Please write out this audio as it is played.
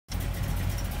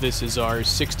This is our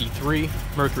 63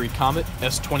 Mercury Comet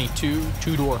S22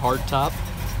 2dr Hardtop.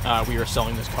 We are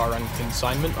selling this car on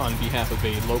consignment on behalf of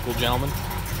a local gentleman.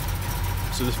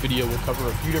 So this video will cover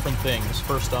a few different things.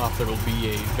 First off, there will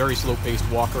be a very slow-paced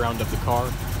walk around of the car,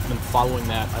 and then following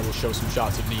that I will show some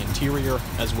shots of the interior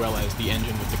as well as the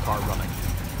engine with the car running.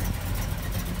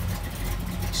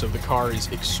 So the car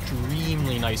is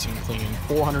extremely nice and clean,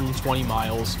 420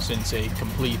 miles since a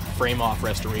complete frame-off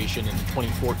restoration in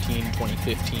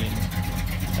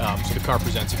 2014-2015, so the car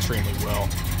presents extremely well.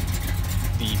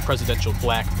 The presidential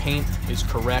black paint is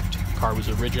correct. The car was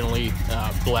originally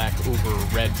black over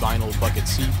red vinyl bucket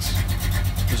seats.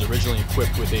 It was originally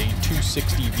equipped with a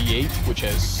 260 V8, which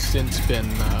has since been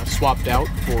swapped out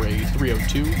for a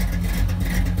 302.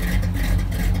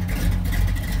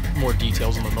 More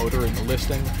details on the motor in the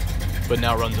listing, but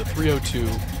now runs a 302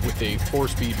 with a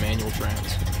 4-speed manual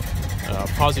trans.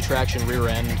 Posi-Traction rear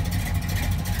end.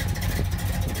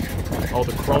 All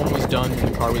the chrome was done when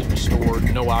the car was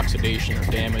restored, no oxidation or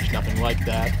damage, nothing like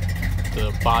that.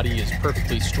 The body is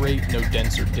perfectly straight, no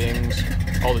dents or dings.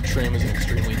 All the trim is in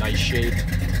extremely nice shape.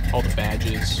 All the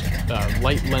badges,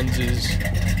 light lenses,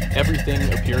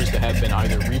 everything appears to have been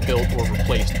either rebuilt or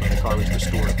replaced when the car was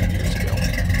restored a few years ago.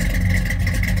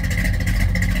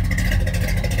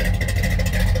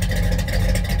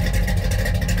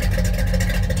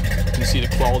 You can see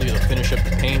the quality of the finish of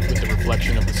the paint with the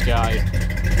reflection of the sky.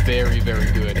 Very, very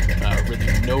good. Really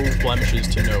no blemishes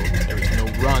to note. There is no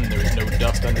run, there is no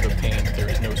dust under the paint, there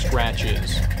is no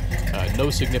scratches, no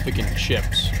significant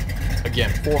chips. Again,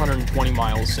 420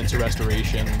 miles since a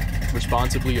restoration,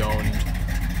 responsibly owned,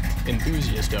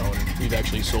 enthusiast owned. We've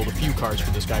actually sold a few cars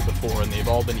for this guy before, and they've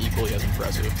all been equally as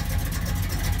impressive.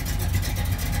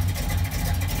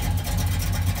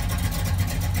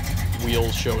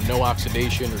 Wheels show no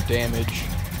oxidation or damage.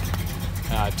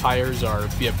 Tires are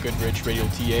BF Goodrich radial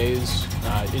TAs,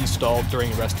 installed during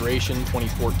the restoration,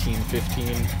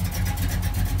 2014-15.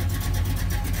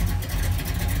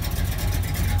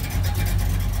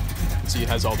 You can see it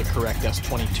has all the correct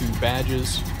S22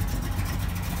 badges.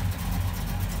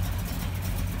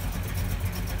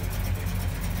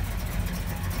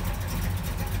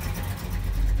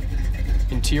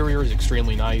 Interior is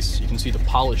extremely nice. You can see the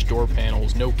polished door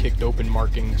panels, no kicked open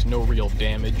markings, no real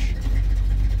damage.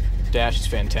 Dash is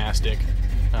fantastic.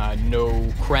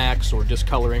 No cracks or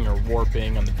discoloring or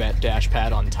warping on the dash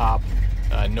pad on top.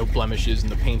 No blemishes in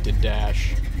the painted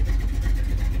dash.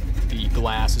 The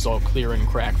glass is all clear and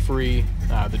crack free.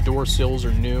 The door sills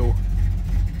are new.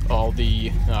 All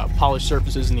the polished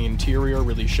surfaces in the interior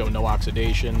really show no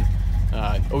oxidation.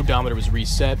 Odometer was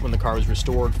reset when the car was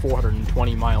restored,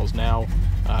 420 miles now.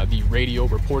 The radio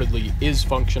reportedly is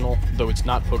functional, though it's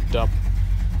not hooked up.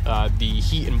 The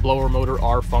heat and blower motor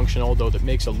are functional, though that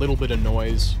makes a little bit of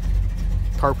noise.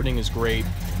 Carpeting is great.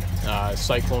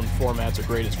 Cyclone floormats are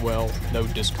great as well. No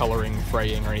discoloring,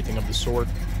 fraying, or anything of the sort.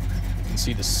 You can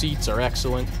see the seats are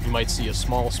excellent. You might see a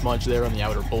small smudge there on the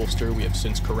outer bolster. We have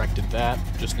since corrected that.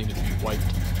 Just needed to be wiped.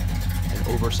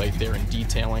 An oversight there in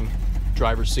detailing.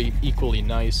 Driver's seat, equally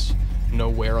nice. No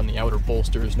wear on the outer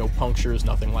bolsters, no punctures,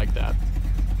 nothing like that.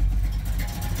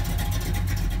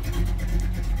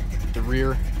 The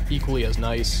rear, equally as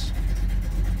nice.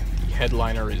 The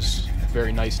headliner is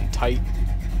very nice and tight.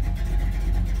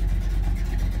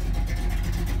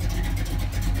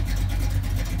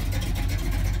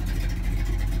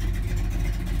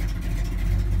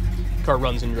 Car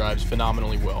runs and drives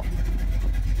phenomenally well.